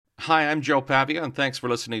Hi, I'm Joe Pavia, and thanks for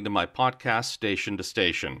listening to my podcast, Station to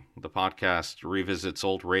Station. The podcast revisits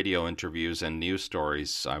old radio interviews and news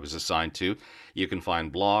stories I was assigned to. You can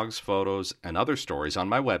find blogs, photos, and other stories on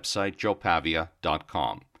my website,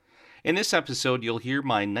 joepavia.com. In this episode, you'll hear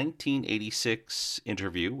my 1986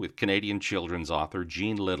 interview with Canadian children's author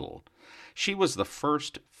Jean Little. She was the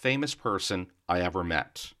first famous person I ever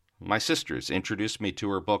met. My sisters introduced me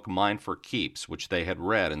to her book Mine for Keeps, which they had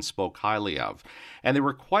read and spoke highly of, and they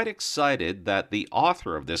were quite excited that the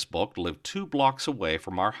author of this book lived 2 blocks away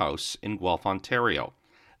from our house in Guelph, Ontario.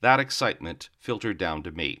 That excitement filtered down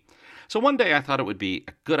to me. So one day I thought it would be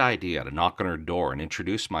a good idea to knock on her door and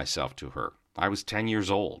introduce myself to her. I was 10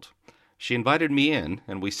 years old. She invited me in,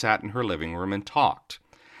 and we sat in her living room and talked.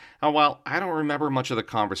 Now, while I don't remember much of the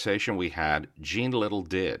conversation we had, Jean Little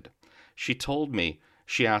did.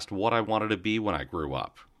 She asked what I wanted to be when I grew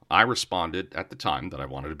up. I responded at the time that I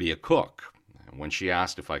wanted to be a cook. When she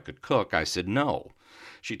asked if I could cook, I said no.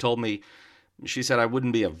 She said I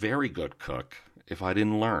wouldn't be a very good cook if I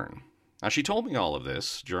didn't learn. Now, she told me all of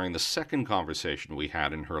this during the second conversation we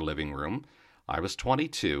had in her living room. I was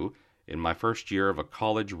 22, in my first year of a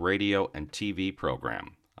college radio and TV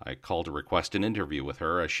program. I called to request an interview with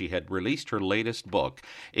her as she had released her latest book.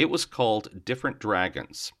 It was called Different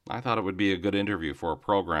Dragons. I thought it would be a good interview for a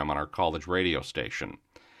program on our college radio station.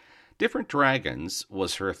 Different Dragons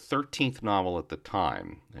was her 13th novel at the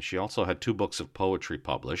time. She also had 2 books of poetry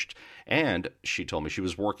published, and she told me she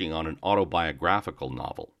was working on an autobiographical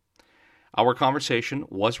novel. Our conversation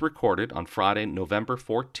was recorded on Friday, November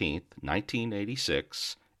 14th,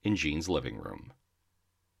 1986, in Jean's living room.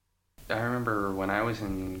 I remember when I was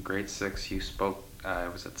in grade 6, you spoke,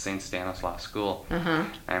 it was at St. Stanislaus School. Uh-huh.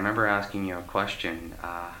 I remember asking you a question,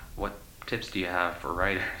 what tips do you have for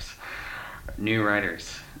writers, new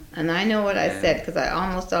writers? And I know what I said, because I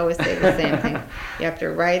almost always say the same thing. You have to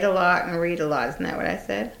write a lot and read a lot. Isn't that what I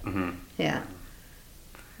said? Mm-hmm. Yeah.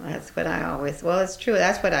 Well, that's what I always... Well, it's true.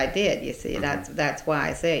 That's what I did, you see. Mm-hmm. That's why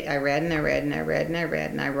I say I read and I read and I read and I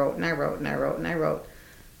read and I wrote and I wrote and I wrote and I wrote.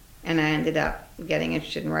 And I ended up getting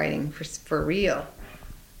interested in writing for real.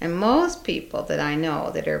 And most people that I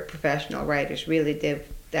know that are professional writers really did.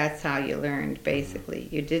 That's how you learned, basically.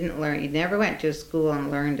 You didn't learn. You never went to a school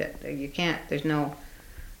and learned it. You can't. There's no...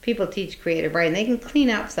 People teach creative writing. They can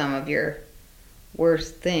clean up some of your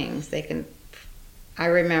worst things. They can... I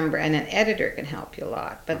remember, and an editor can help you a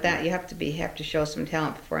lot. But that you have to show some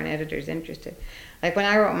talent before an editor's interested. Like when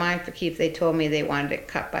I wrote Mine for Keeps, they told me they wanted it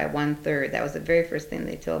cut by 1/3. That was the very first thing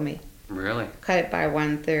they told me. Really? Cut it by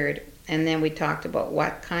 1/3. And then we talked about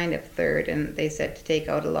what kind of third, and they said to take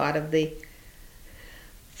out a lot of the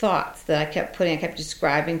thoughts that I kept putting. I kept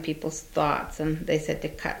describing people's thoughts, and they said to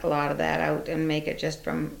cut a lot of that out and make it just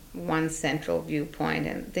from one central viewpoint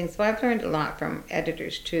and things. So I've learned a lot from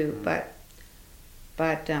editors too, but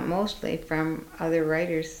mostly from other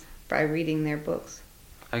writers by reading their books.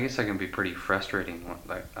 I guess that can be pretty frustrating,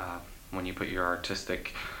 when you put your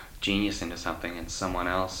artistic genius into something and someone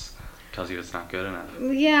else tells you it's not good enough.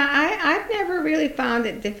 Yeah, I've never really found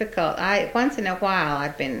it difficult. Once in a while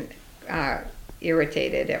I've been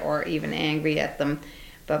irritated or even angry at them,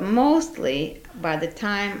 but mostly by the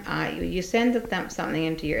time you send something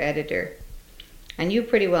into your editor, and you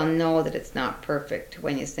pretty well know that it's not perfect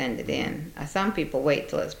when you send it in. Some people wait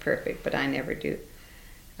till it's perfect, but I never do.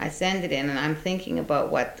 I send it in, and I'm thinking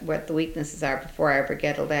about what the weaknesses are before I ever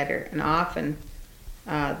get a letter. And often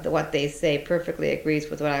what they say perfectly agrees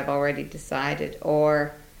with what I've already decided.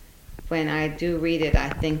 Or when I do read it, I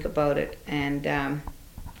think about it, and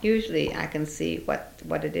usually I can see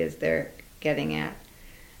what it is they're getting at.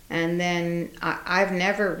 And then I've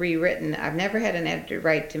never rewritten. I've never had an editor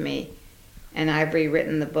write to me, and I've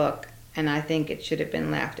rewritten the book, and I think it should have been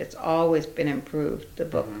left. It's always been improved, the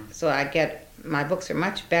book. Mm-hmm. So my books are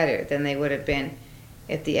much better than they would have been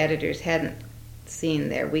if the editors hadn't seen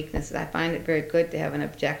their weaknesses. I find it very good to have an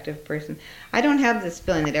objective person. I don't have this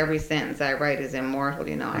feeling that every sentence I write is immortal,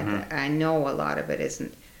 you know. Mm-hmm. I know a lot of it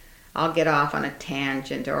isn't. I'll get off on a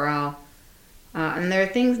tangent, or and there are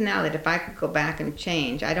things now that if I could go back and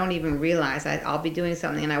change, I don't even realize. I'll be doing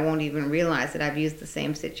something and I won't even realize that I've used the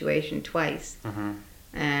same situation twice. Mm-hmm.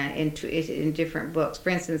 In different books.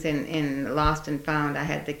 For instance, in Lost and Found, I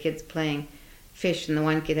had the kids playing fish, and the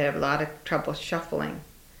one kid had a lot of trouble shuffling.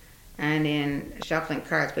 And in Shuffling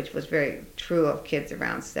Cards, which was very true of kids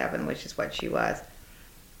around 7, which is what she was.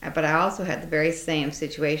 But I also had the very same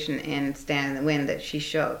situation in Stand in the Wind,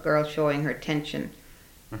 that girl showing her tension,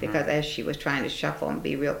 because as she was trying to shuffle and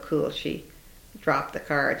be real cool, she dropped the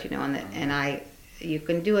cards, you know, and you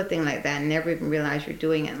can do a thing like that and never even realize you're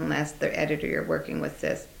doing it unless the editor you're working with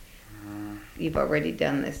says, you've already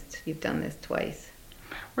done this. You've done this twice.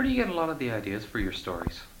 Where do you get a lot of the ideas for your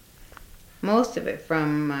stories? Most of it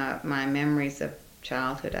from my memories of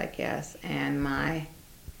childhood, I guess, and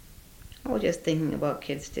just thinking about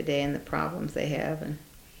kids today and the problems they have, and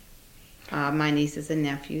my nieces and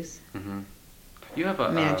nephews. Mm-hmm. You have a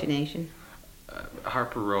imagination.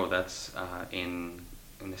 Harper Row. That's in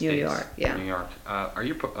the States. New York, yeah. New York. Are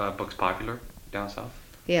your books popular down south?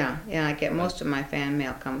 Yeah. I get most of my fan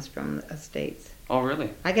mail comes from the States. Oh, really?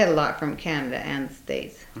 I get a lot from Canada and the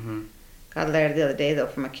States. Mm-hmm. Got a letter the other day though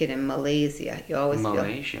from a kid in Malaysia. You always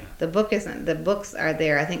Malaysia. feel the book isn't. The books are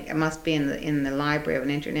there. I think it must be in the library of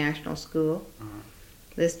an international school. Uh-huh.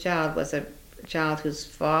 This child was a child whose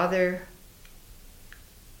father,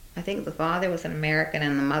 I think the father was an American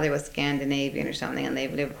and the mother was Scandinavian or something,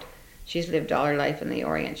 and she's lived all her life in the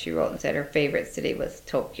Orient. She wrote and said her favorite city was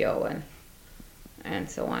Tokyo and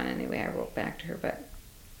so on. Anyway, I wrote back to her, but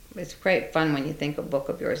it's quite fun when you think a book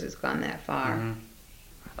of yours has gone that far. Mm-hmm.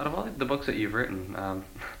 Out of all the books that you've written,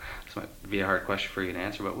 this might be a hard question for you to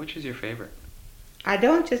answer, but which is your favorite? I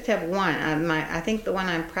don't just have one. I think the one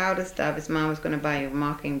I'm proudest of is Mom Was Going to Buy You a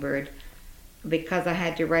Mockingbird, because I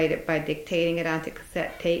had to write it by dictating it onto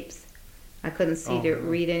cassette tapes. I couldn't see to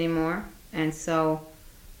read anymore, and so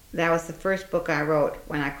that was the first book I wrote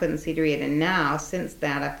when I couldn't see to read. And now, since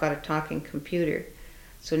that, I've got a talking computer.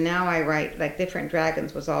 So now I write, like Different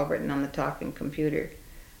Dragons was all written on the talking computer.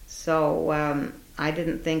 So I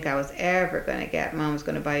didn't think I was ever going to get Mom Was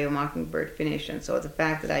Going to Buy You a Mockingbird finished. And so the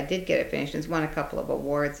fact that I did get it finished, it's won a couple of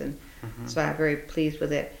awards, and so I'm very pleased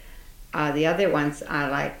with it. The other ones I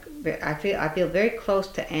like. I feel very close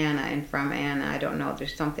to Anna, and from Anna, I don't know,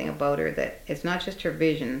 there's something about her that it's not just her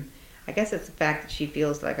vision. I guess it's the fact that she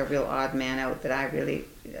feels like a real odd man out that I really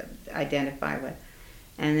identify with.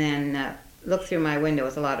 And then Look Through My Window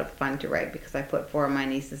was a lot of fun to write because I put 4 of my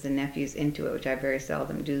nieces and nephews into it, which I very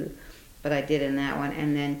seldom do, but I did in that one.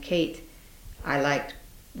 And then Kate, I liked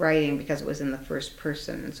writing because it was in the first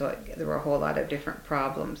person, and so there were a whole lot of different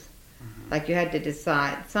problems. Like you had to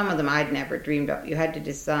decide, some of them I'd never dreamed of. You had to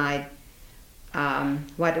decide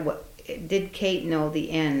what did Kate know the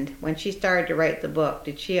end when she started to write the book?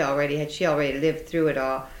 Had she already lived through it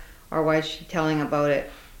all, or was she telling about it?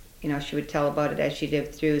 You know, she would tell about it as she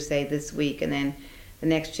lived through, say this week, and then the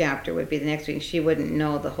next chapter would be the next week. She wouldn't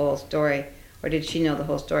know the whole story, or did she know the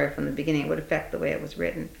whole story from the beginning? It would affect the way it was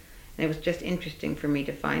written. And it was just interesting for me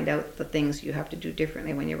to find out the things you have to do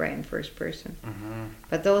differently when you write in first person. Mm-hmm.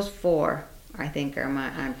 But those 4, I think,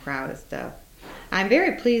 I'm proudest of. I'm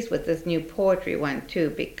very pleased with this new poetry one,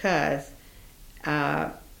 too, because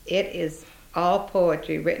it is all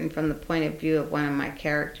poetry written from the point of view of one of my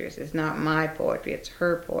characters. It's not my poetry, it's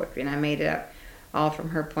her poetry, and I made it up all from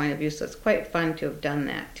her point of view, so it's quite fun to have done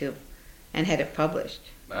that, too, and had it published.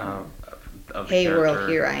 Hey World,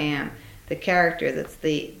 Here I Am. The character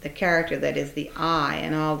the character that is the I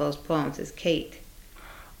in all those poems is Kate.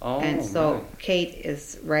 Oh, and so really? Kate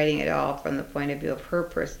is writing it all from the point of view of her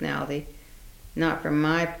personality, not from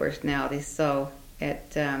my personality. So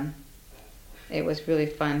it was really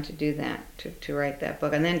fun to do that, to write that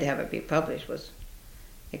book, and then to have it be published was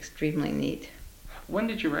extremely neat. When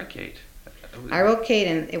did you write Kate? I wrote Kate,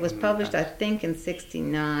 and it was published, I think, in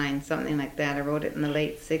 '69, something like that. I wrote it in the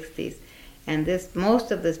late '60s. And most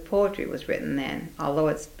of this poetry was written then, although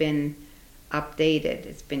it's been updated,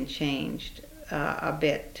 it's been changed a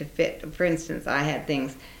bit to fit. For instance, at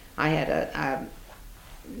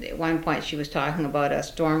one point she was talking about a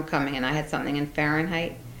storm coming, and I had something in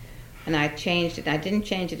Fahrenheit, and I changed it. I didn't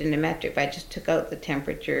change it into metric, but I just took out the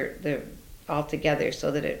temperature altogether so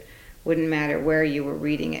that it wouldn't matter where you were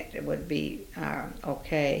reading it. It would be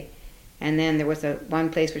okay. And then there was one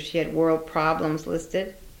place where she had world problems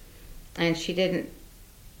listed, and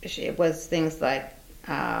it was things like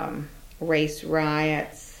race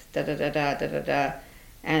riots, da-da-da-da,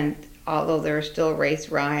 and although there are still race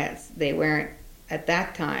riots, they weren't, at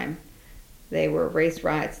that time, they were race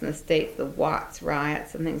riots in the States, the Watts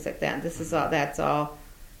riots and things like that. That's all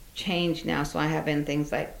changed now, so I have in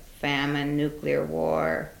things like famine, nuclear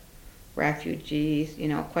war, refugees,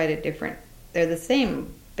 quite a different, they're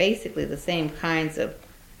basically the same kinds of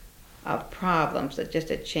problems, but just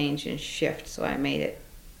a change and shift, so I made it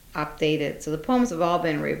updated. So the poems have all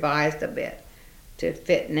been revised a bit to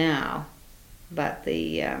fit now, but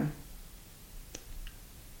and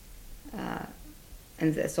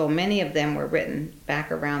so many of them were written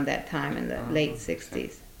back around that time in the late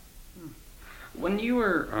 '60s. When you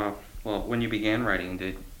were, when you began writing,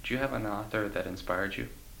 did you have an author that inspired you?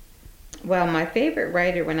 Well, my favorite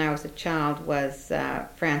writer when I was a child was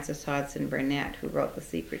Frances Hodgson Burnett, who wrote The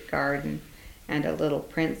Secret Garden and A Little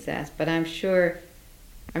Princess. But I'm sure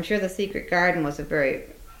The Secret Garden was a very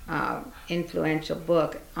influential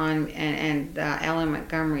book on, and Ellen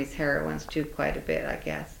Montgomery's heroines too, quite a bit, I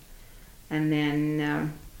guess. And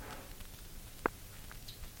then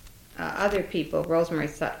other people, Rosemary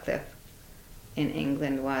Sutcliffe in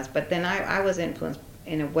England was. But then I was influenced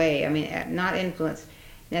in a way. I mean, not influenced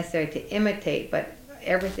necessarily to imitate, but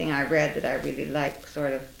everything I read that I really liked,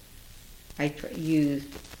 sort of, I used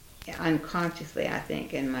unconsciously, I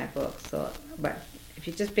think, in my books. So, but if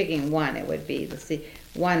you're just picking one, it would be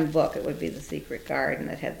one book. It would be The Secret Garden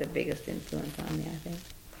that had the biggest influence on me, I think.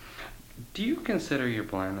 Do you consider your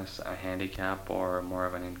blindness a handicap or more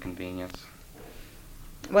of an inconvenience?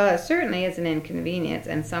 Well, it certainly is an inconvenience,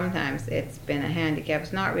 and sometimes it's been a handicap.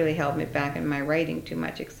 It's not really held me back in my writing too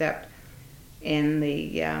much, except in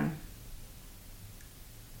the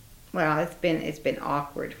it's been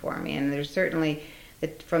awkward for me. And there's certainly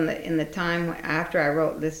in the time after I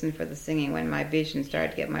wrote Listen for the Singing, when my vision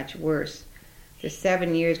started to get much worse. There's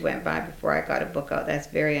 7 years went by before I got a book out. That's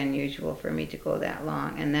very unusual for me to go that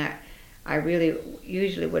long, and that I really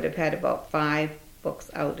usually would have had about 5 books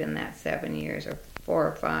out in that 7 years, or 4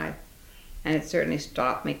 or 5, and it certainly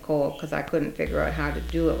stopped me cold because I couldn't figure out how to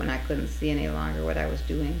do it when I couldn't see any longer what I was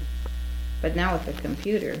doing. But now with the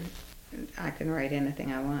computer, I can write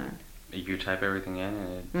anything I want. You type everything in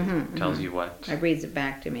and it tells you what? It reads it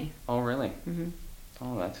back to me. Oh, really? Mm-hmm.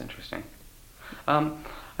 Oh, that's interesting. I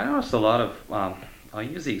noticed a lot of, I'll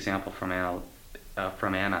use the example from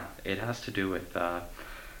Anna. It has to do with,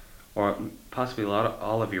 or possibly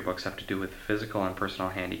all of your books have to do with physical and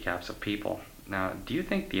personal handicaps of people. Now, do you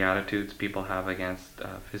think the attitudes people have against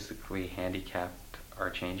physically handicapped are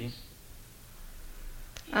changing?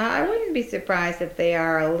 I wouldn't be surprised if they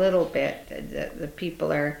are a little bit. The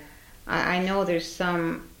people are. I know there's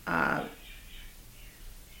some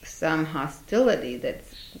hostility that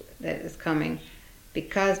is coming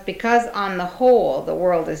because on the whole the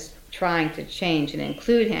world is trying to change and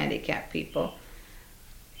include handicapped people.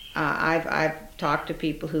 I've talked to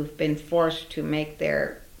people who've been forced to make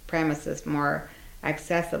their premises more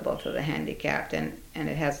accessible to the handicapped, and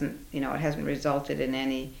it hasn't resulted in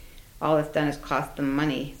any. All it's done is cost them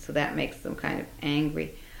money, so that makes them kind of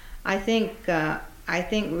angry. I think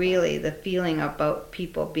really the feeling about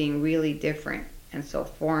people being really different and so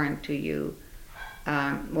foreign to you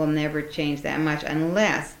will never change that much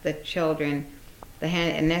unless the children,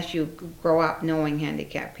 unless you grow up knowing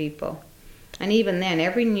handicapped people. And even then,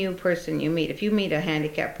 every new person you meet, if you meet a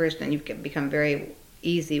handicapped person and you become very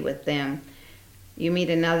easy with them, you meet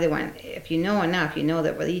another one. If you know enough, you know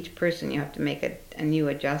that with each person you have to make a new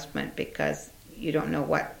adjustment because you don't know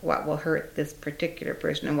what will hurt this particular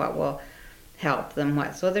person and what will help them.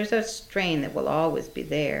 So there's a strain that will always be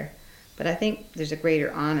there. But I think there's a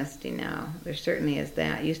greater honesty now. There certainly is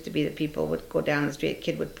that. It used to be that people would go down the street, a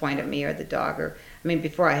kid would point at me or the dog,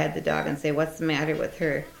 before I had the dog, and say, "What's the matter with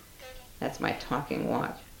her?" That's my talking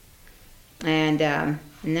watch. And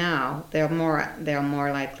now they'll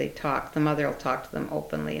more likely talk. The mother will talk to them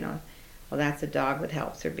openly. Well, that's a dog that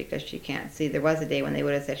helps her because she can't see. There was a day when they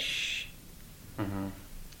would have said, "Shh." Mm-hmm.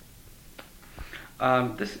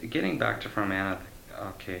 Getting back to From Anna.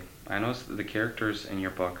 Okay, I noticed that the characters in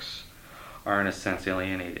your books are in a sense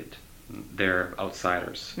alienated. They're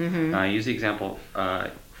outsiders. Mm-hmm. I use the example,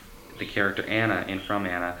 the character Anna in From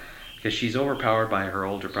Anna, because she's overpowered by her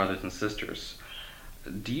older brothers and sisters.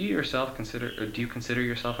 Do you consider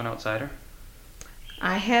yourself an outsider?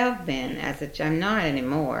 I have been I'm not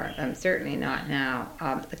anymore. I'm certainly not now.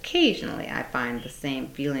 Occasionally I find the same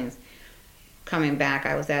feelings coming back.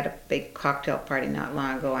 I was at a big cocktail party not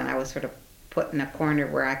long ago, and I was sort of put in a corner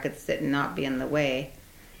where I could sit and not be in the way.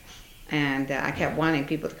 And I kept wanting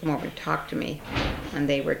people to come over and talk to me, and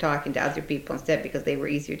they were talking to other people instead because they were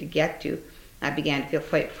easier to get to. I began to feel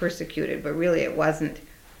quite persecuted, but really it wasn't.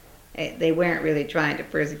 They weren't really trying to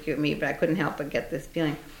persecute me, but I couldn't help but get this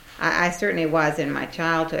feeling. I certainly was in my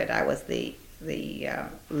childhood. I was the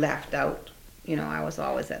left out. I was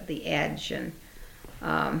always at the edge, and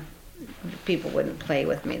people wouldn't play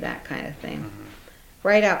with me, that kind of thing. Mm-hmm.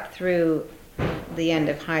 Right up through the end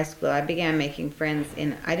of high school, I began making friends.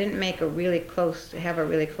 I didn't have a really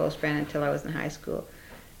close friend until I was in high school.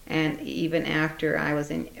 And even after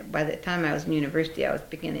by the time I was in university, I was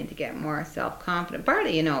beginning to get more self-confident.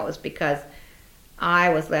 Partly, it was because I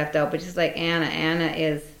was left out, but just like Anna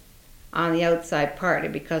is on the outside partly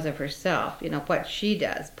because of herself. What she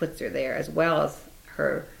does puts her there, as well as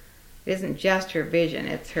it isn't just her vision,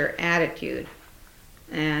 it's her attitude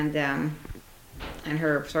and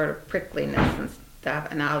her sort of prickliness and stuff.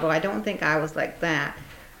 And although I don't think I was like that,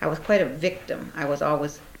 I was quite a victim. I was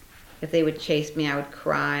always if they would chase me, I would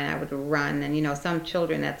cry and I would run. And some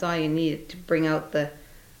children, that's all you need to bring out the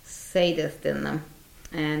sadist in them.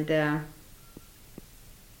 And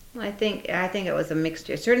I think it was a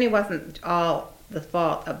mixture. It certainly wasn't all the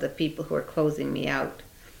fault of the people who were closing me out.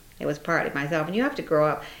 It was partly myself. And you have to grow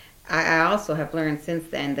up. I also have learned since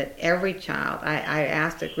then that every child, I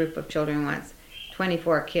asked a group of children once,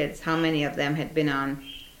 24 kids, how many of them had been on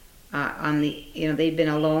the, they'd been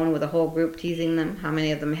alone with a whole group teasing them. How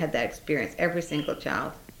many of them had that experience? Every single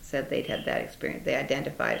child said they'd had that experience. They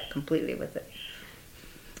identified completely with it.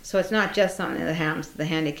 So it's not just something that happens to the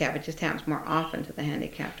handicapped. It just happens more often to the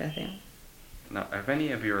handicapped, I think. Now, have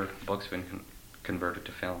any of your books been converted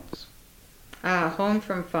to films? Home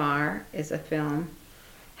from Far is a film,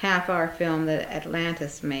 half-hour film that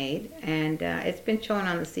Atlantis made, and it's been shown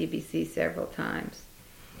on the CBC several times.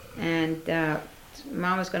 And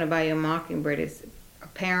Mama's Going to Buy You a Mockingbird is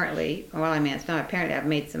apparently, it's not apparently, I've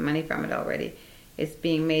made some money from it already. It's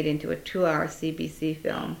being made into a 2-hour CBC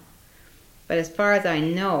film. But as far as I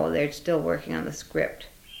know, they're still working on the script.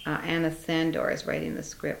 Anna Sandor is writing the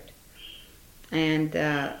script. And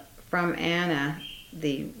from Anna,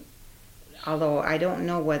 although I don't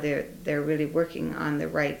know whether they're really working on the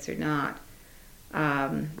rights or not,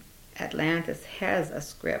 Atlantis has a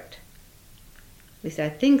script. At least I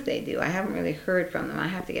think they do. I haven't really heard from them. I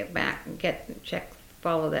have to get back and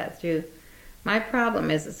follow that through. My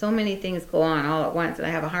problem is that so many things go on all at once, and I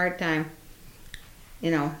have a hard time,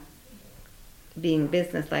 being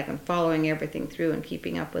businesslike and following everything through and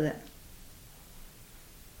keeping up with it.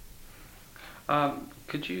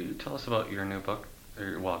 Could you tell us about your new book?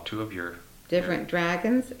 Two of your... Different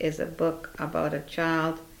Dragons is a book about a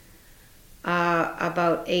child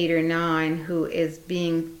about 8 or 9 who is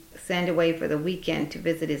being sent away for the weekend to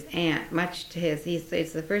visit his aunt.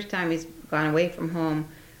 It's the first time he's gone away from home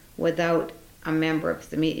without a member of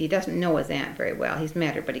the meet. He doesn't know his aunt very well. He's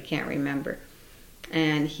met her, but he can't remember.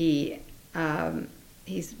 And he's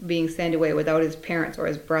being sent away without his parents or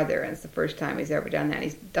his brother, and it's the first time he's ever done that.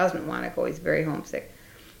 He doesn't want to go. He's very homesick.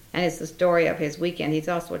 And it's the story of his weekend. He's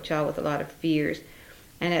also a child with a lot of fears.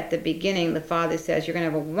 And at the beginning, the father says, you're going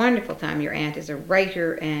to have a wonderful time. Your aunt is a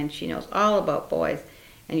writer, and she knows all about boys,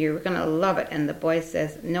 and you're going to love it. And the boy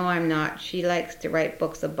says, no, I'm not. She likes to write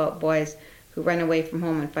books about boys who run away from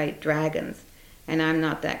home and fight dragons, and I'm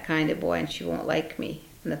not that kind of boy, and she won't like me.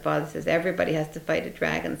 And the father says, everybody has to fight a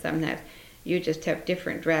dragon sometimes. You just have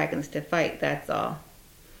different dragons to fight, that's all.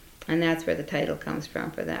 And that's where the title comes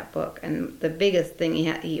from for that book. And the biggest thing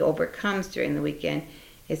he overcomes during the weekend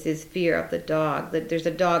is his fear of the dog. There's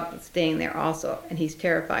a dog that's staying there also, and he's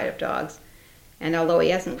terrified of dogs. And although he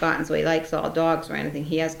hasn't gotten so he likes all dogs or anything,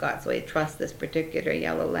 he has got so he trusts this particular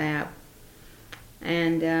yellow lab.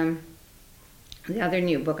 And the other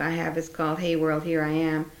new book I have is called Hey World, Here I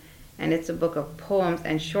Am. And it's a book of poems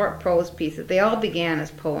and short prose pieces. They all began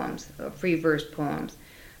as poems, free verse poems.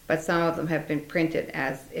 But some of them have been printed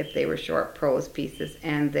as if they were short prose pieces,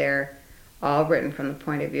 and they're all written from the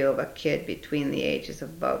point of view of a kid between the ages of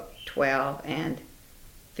about 12 and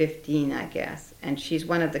 15, I guess. And she's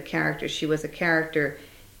one of the characters. She was a character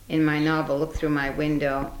in my novel, Look Through My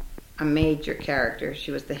Window, a major character.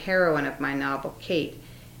 She was the heroine of my novel, Kate,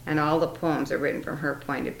 and all the poems are written from her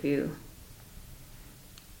point of view.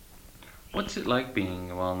 What's it like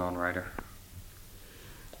being a well-known writer?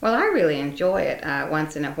 Well, I really enjoy it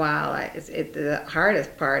once in a while. The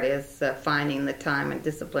hardest part is finding the time and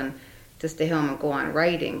discipline to stay home and go on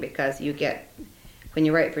writing, because when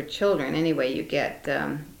you write for children anyway,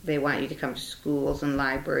 they want you to come to schools and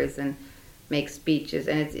libraries and make speeches,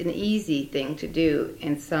 and it's an easy thing to do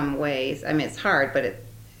in some ways. I mean, it's hard, but it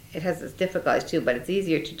has its difficulties too, but it's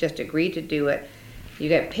easier to just agree to do it. You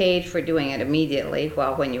get paid for doing it immediately,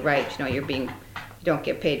 while when you write, you don't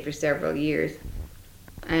get paid for several years.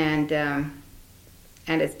 And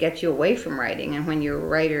it gets you away from writing. And when you're a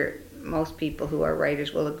writer, most people who are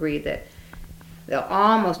writers will agree that they'll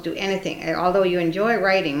almost do anything. Although you enjoy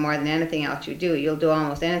writing more than anything else you do, you'll do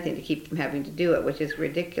almost anything to keep from having to do it, which is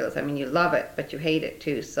ridiculous. I mean, you love it, but you hate it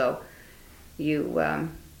too. So you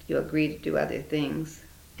agree to do other things.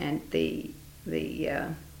 And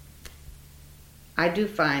I do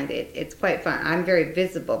find it's quite fun. I'm very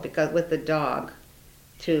visible because with the dog,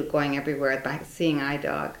 too, going everywhere by seeing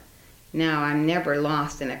iDog. Now I'm never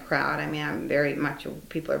lost in a crowd. I mean,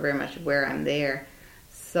 people are very much aware I'm there,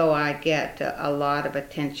 so I get a lot of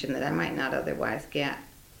attention that I might not otherwise get.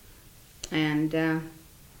 And it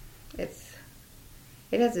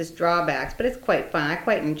has its drawbacks, but it's quite fun. I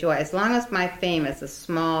quite enjoy it. As long as my fame is a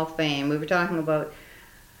small fame. We were talking about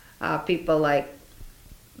people like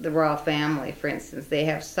the royal family, for instance, they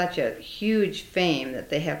have such a huge fame that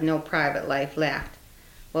they have no private life left.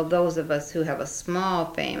 Well, those of us who have a small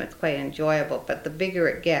fame, it's quite enjoyable, but the bigger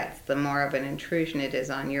it gets, the more of an intrusion it is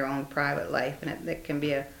on your own private life, and it can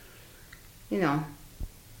be a, you know,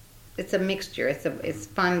 it's a mixture. It's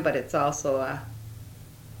fun, but it's also a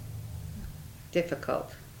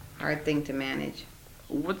difficult, hard thing to manage.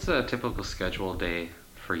 What's a typical schedule day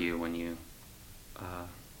for you when you,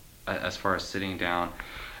 as far as sitting down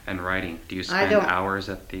and writing? Do you spend hours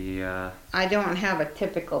at the... I don't have a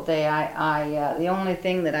typical day. The only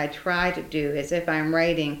thing that I try to do is if I'm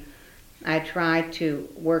writing, I try to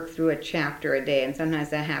work through a chapter a day, and sometimes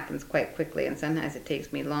that happens quite quickly, and sometimes it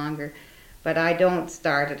takes me longer. But I don't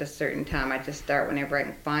start at a certain time. I just start whenever I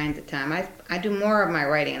can find the time. I do more of my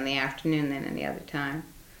writing in the afternoon than any other time.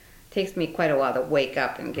 It takes me quite a while to wake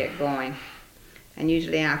up and get going, and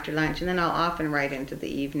usually after lunch, and then I'll often write into the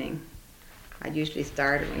evening. I usually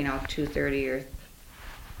start at 2:30 or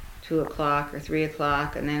 2 o'clock or 3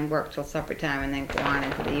 o'clock, and then work till supper time, and then go on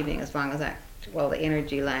into the evening as long as the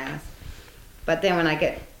energy lasts. But then when I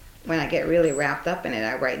get really wrapped up in it,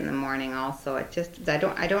 I write in the morning also. I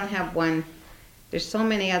don't have one. There's so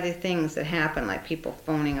many other things that happen, like people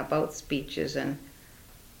phoning about speeches and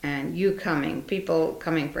people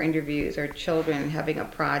coming for interviews, or children having a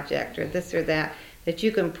project or this or that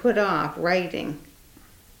you can put off writing.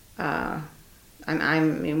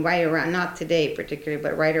 I'm right around, not today particularly,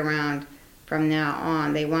 but right around from now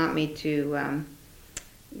on, they want me to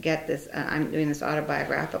get this. I'm doing this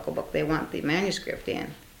autobiographical book. They want the manuscript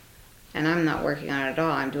in, and I'm not working on it at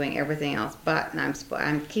all. I'm doing everything else but, and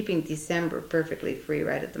I'm keeping December perfectly free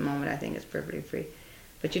right at the moment. I think it's perfectly free.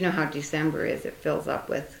 But you know how December is. It fills up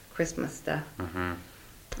with Christmas stuff. Mm-hmm.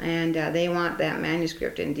 And they want that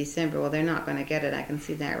manuscript in December. Well, they're not going to get it. I can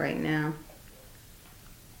see that right now.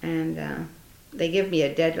 And they give me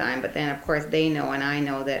a deadline, but then, of course, they know and I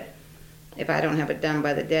know that if I don't have it done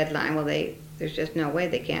by the deadline, well, there's just no way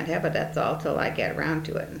they can't have it. That's all till I get around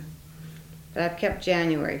to it. But I've kept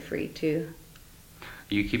January free, too.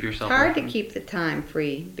 You keep yourself It's hard open? to keep the time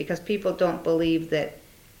free because people don't believe that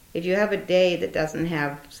if you have a day that doesn't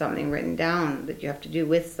have something written down that you have to do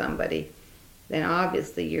with somebody, then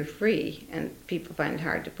obviously you're free. And people find it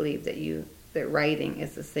hard to believe that writing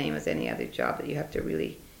is the same as any other job, that you have to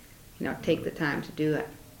really, take the time to do it.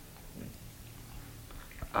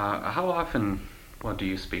 How often do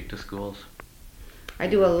you speak to schools? I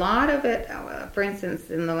do a lot of it. For instance,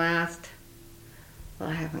 in the last,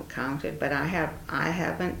 I haven't counted, but I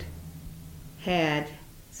haven't had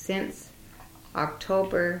since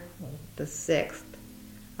October the 6th,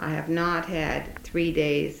 I have not had 3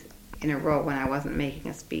 days in a row when I wasn't making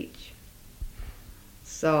a speech.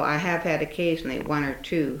 So I have had occasionally one or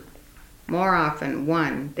two, more often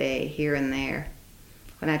one day here and there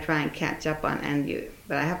when I try and catch up on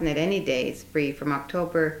but I haven't had any days free from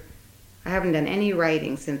October. I haven't done any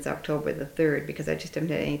writing since October the 3rd because I just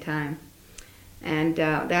haven't had any time. And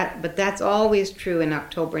but that's always true in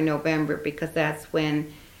October and November because that's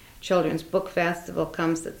when Children's Book Festival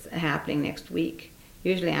comes. That's happening next week.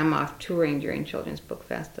 Usually I'm off touring during Children's Book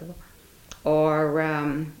Festival. Or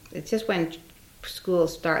it's just when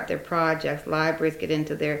schools start their projects, libraries get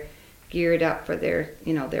into their geared up for their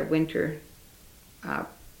winter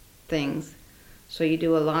things. So you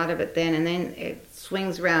do a lot of it then, and then it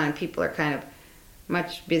swings around and people are kind of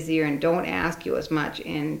much busier and don't ask you as much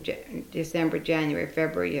in December, January,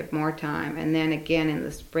 February. You have more time. And then again in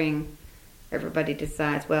the spring, everybody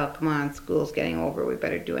decides, well, come on, school's getting over, we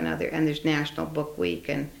better do another. And there's National Book Week,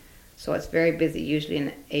 and so it's very busy, usually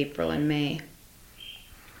in April and May.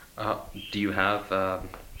 Do you have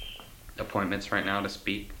appointments right now to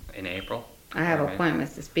speak in April? I have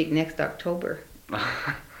appointments to speak next October.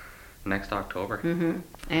 Next October? Mm-hmm.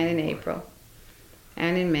 And in April.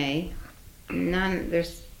 And in May.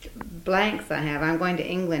 There's blanks I have. I'm going to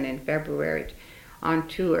England in February on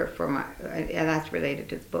tour for that's related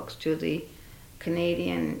to the books, to the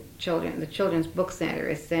Canadian the Children's Book Centre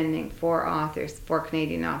is sending 4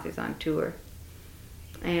 Canadian authors on tour.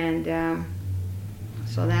 And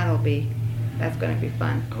so that's going to be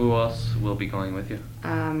fun. Who else will be going with you?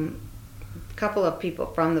 A couple of people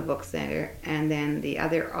from the book center, and then the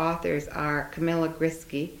other authors are Camilla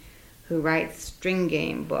Grisky, who writes string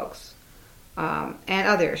game books, and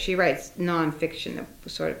others. She writes nonfiction,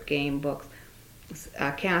 sort of game books.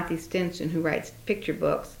 Kathy Stinson, who writes picture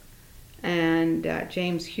books, and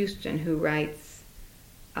James Houston, who writes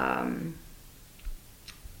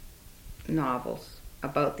novels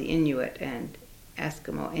about the Inuit and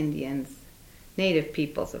Eskimo Indians, native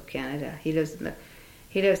peoples of Canada. He lives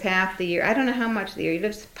He lives half the year. I don't know how much of the year. He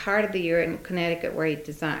lives part of the year in Connecticut, where he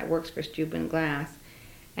works for Steuben Glass,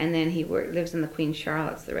 and then he lives in the Queen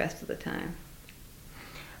Charlotte's the rest of the time.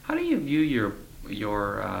 How do you view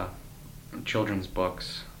your children's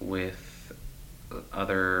books with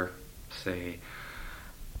other, say,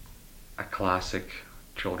 a classic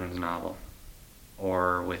children's novel,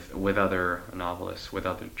 or with other novelists, with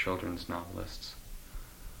other children's novelists?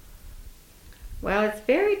 Well, it's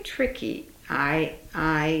very tricky. When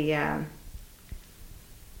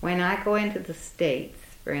I go into the States,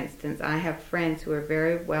 for instance, I have friends who are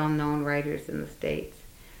very well-known writers in the States,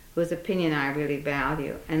 whose opinion I really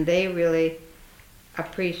value, and they really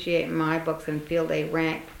appreciate my books and feel they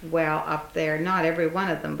rank well up there. Not every one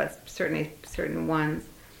of them, but certainly certain ones.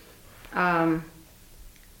 But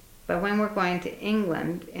when we're going to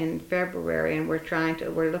England in February and we're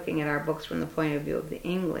looking at our books from the point of view of the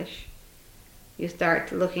English, you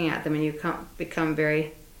start looking at them and you become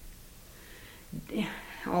very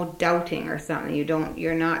doubting or something.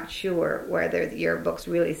 You're not sure whether your books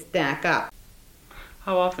really stack up.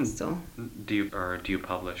 How often do you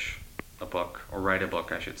publish a book, or write a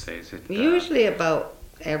book, I should say? Is it usually about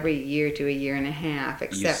every year to a year and a half?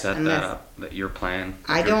 Except you set that up, that your plan,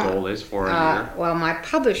 your goal is for a year? Well, my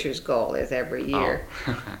publisher's goal is every year.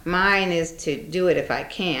 Oh. Mine is to do it if I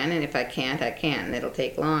can, and if I can't, I can't, and it'll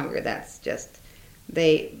take longer. That's just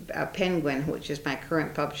Penguin, which is my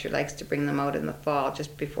current publisher, likes to bring them out in the fall,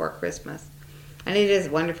 just before Christmas, and it is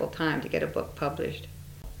a wonderful time to get a book published,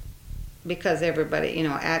 because everybody,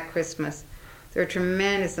 at Christmas, there are a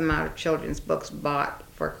tremendous amount of children's books bought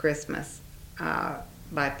for Christmas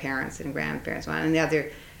by parents and grandparents, and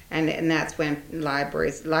that's when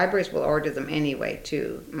libraries will order them anyway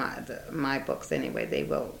too. My books anyway, they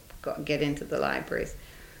will get into the libraries.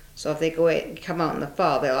 So if they come out in the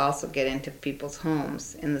fall, they'll also get into people's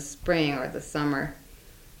homes in the spring or the summer.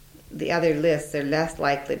 The other lists are less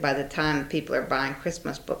likely. By the time people are buying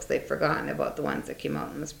Christmas books, they've forgotten about the ones that came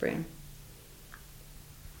out in the spring.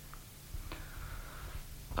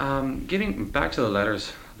 Getting back to the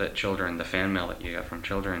letters that children, the fan mail that you get from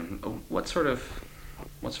children, what sort of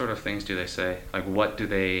things do they say? Like, what do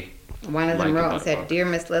they? One of them wrote and said, book? "Dear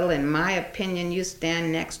Miss Little, in my opinion, you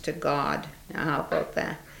stand next to God." Now, how about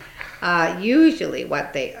that? Usually, a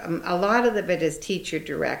lot of it is teacher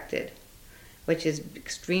directed, which is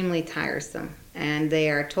extremely tiresome, and they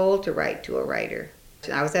are told to write to a writer.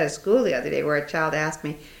 I was at a school the other day where a child asked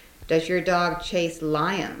me, "Does your dog chase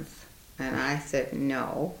lions?" And I said,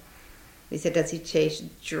 "No." He said, "Does he chase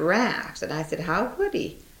giraffes?" And I said, "How would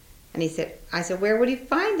he?" And I said, "Where would he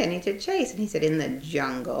find any to chase?" And he said, "In the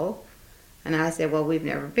jungle." And I said, "Well, we've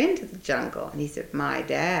never been to the jungle." And he said, "My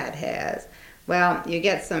dad has." Well, you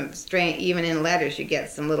get some strange, even in letters, you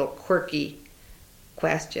get some little quirky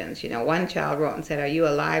questions. One child wrote and said, "Are you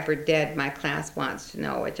alive or dead? My class wants to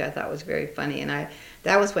know," which I thought was very funny. And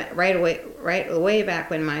that was right away back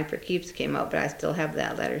when Mine for Keeps came out, but I still have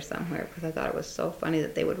that letter somewhere because I thought it was so funny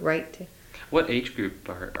that they would write to. What age group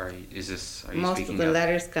are you Most of the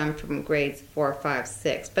letters come from grades 4, 5,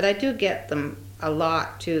 6, but I do get them a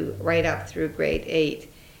lot too, right up through grade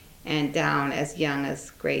 8 and down as young as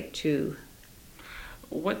grade 2.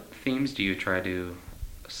 What themes do you try to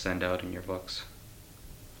send out in your books?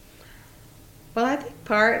 Well, I think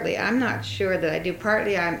partly, I'm not sure that I do.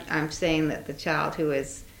 Partly I'm saying that the child who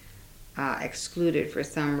is excluded for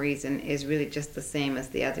some reason is really just the same as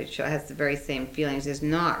the other child, has the very same feelings, is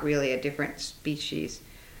not really a different species.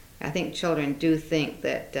 I think children do think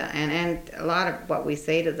that, and a lot of what we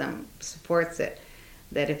say to them supports it,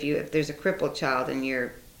 that if there's a crippled child in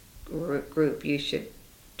your group, you should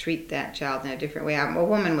treat that child in a different way. A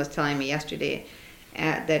woman was telling me yesterday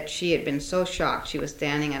that she had been so shocked. She was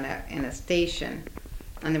standing in a station,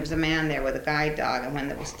 and there was a man there with a guide dog, and when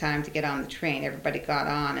it was time to get on the train, everybody got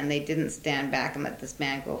on, and they didn't stand back and let this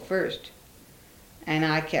man go first. And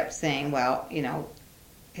I kept saying, well,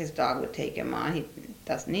 his dog would take him on. He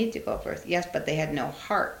doesn't need to go first. Yes, but they had no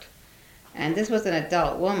heart. And this was an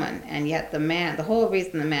adult woman, and yet the whole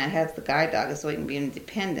reason the man has the guide dog is so he can be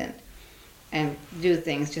independent and do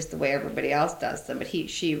things just the way everybody else does them. But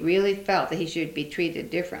she really felt that he should be treated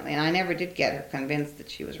differently, and I never did get her convinced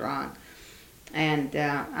that she was wrong. And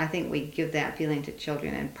I think we give that feeling to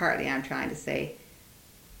children, and partly I'm trying to say,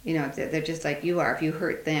 they're just like you are. If you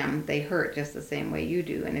hurt them, they hurt just the same way you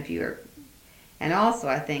do. And also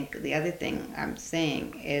I think the other thing I'm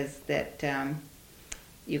saying is that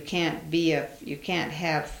you can't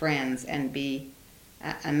have friends and be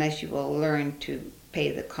unless you will learn to pay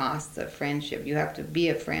the costs of friendship. You have to be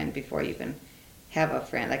a friend before you can have a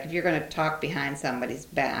friend. Like if you're going to talk behind somebody's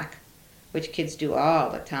back, which kids do all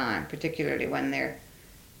the time, particularly when they're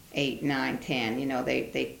 8, 9, 10.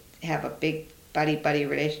 They have a big buddy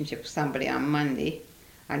relationship with somebody on Monday.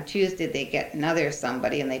 On Tuesday they get another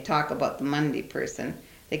somebody and they talk about the Monday person.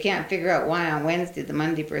 They can't figure out why on Wednesday the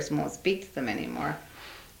Monday person won't speak to them anymore.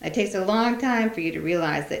 It takes a long time for you to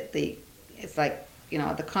realize that it's like,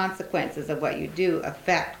 the consequences of what you do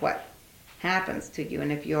affect what happens to you.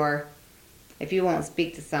 And if you won't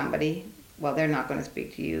speak to somebody, well, they're not going to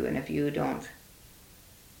speak to you. And if you don't,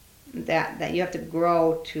 that you have to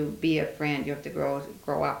grow to be a friend. You have to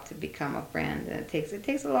grow up to become a friend. And it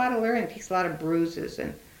takes a lot of learning. It takes a lot of bruises.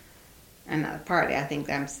 And partly I think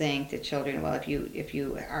I'm saying to children, well, if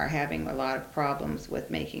you are having a lot of problems with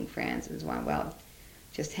making friends and so on, well,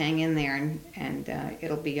 just hang in there and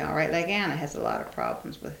it'll be all right. Like Anna has a lot of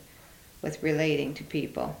problems with relating to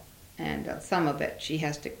people. And some of it, she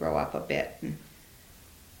has to grow up a bit and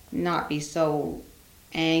not be so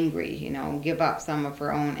angry, give up some of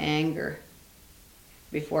her own anger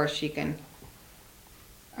before she can.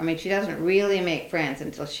 I mean, she doesn't really make friends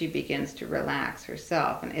until she begins to relax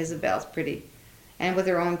herself. And Isabel's and with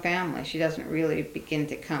her own family, she doesn't really begin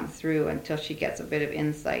to come through until she gets a bit of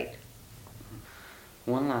insight.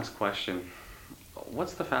 One last question.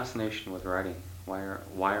 What's the fascination with writing?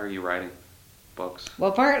 Why are you writing books?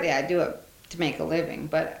 Well, partly I do it to make a living,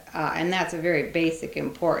 but and that's a very basic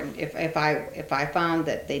important. If I found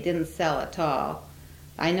that they didn't sell at all,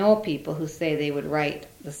 I know people who say they would write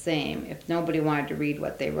the same if nobody wanted to read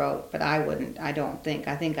what they wrote, but I wouldn't. I don't think.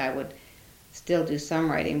 I think I would still do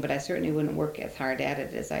some writing, but I certainly wouldn't work as hard at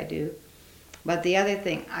it as I do. But the other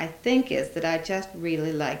thing I think is that I just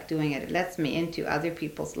really like doing it. It lets me into other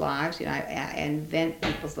people's lives. I invent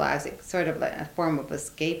people's lives. It's sort of like a form of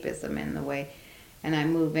escapism in the way. And I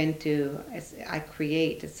move into, I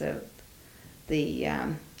create. It's the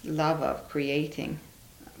love of creating,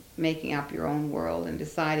 making up your own world and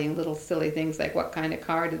deciding little silly things like what kind of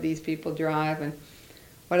car do these people drive and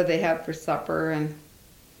what do they have for supper and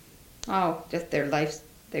just their life,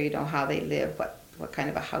 how they live, what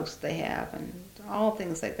kind of a house they have, and all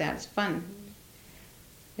things like that. It's fun.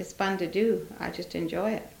 It's fun to do. I just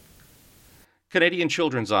enjoy it. Canadian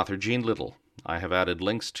children's author Jean Little. I have added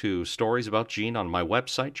links to stories about Jean on my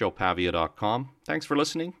website, joepavia.com. Thanks for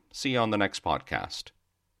listening. See you on the next podcast.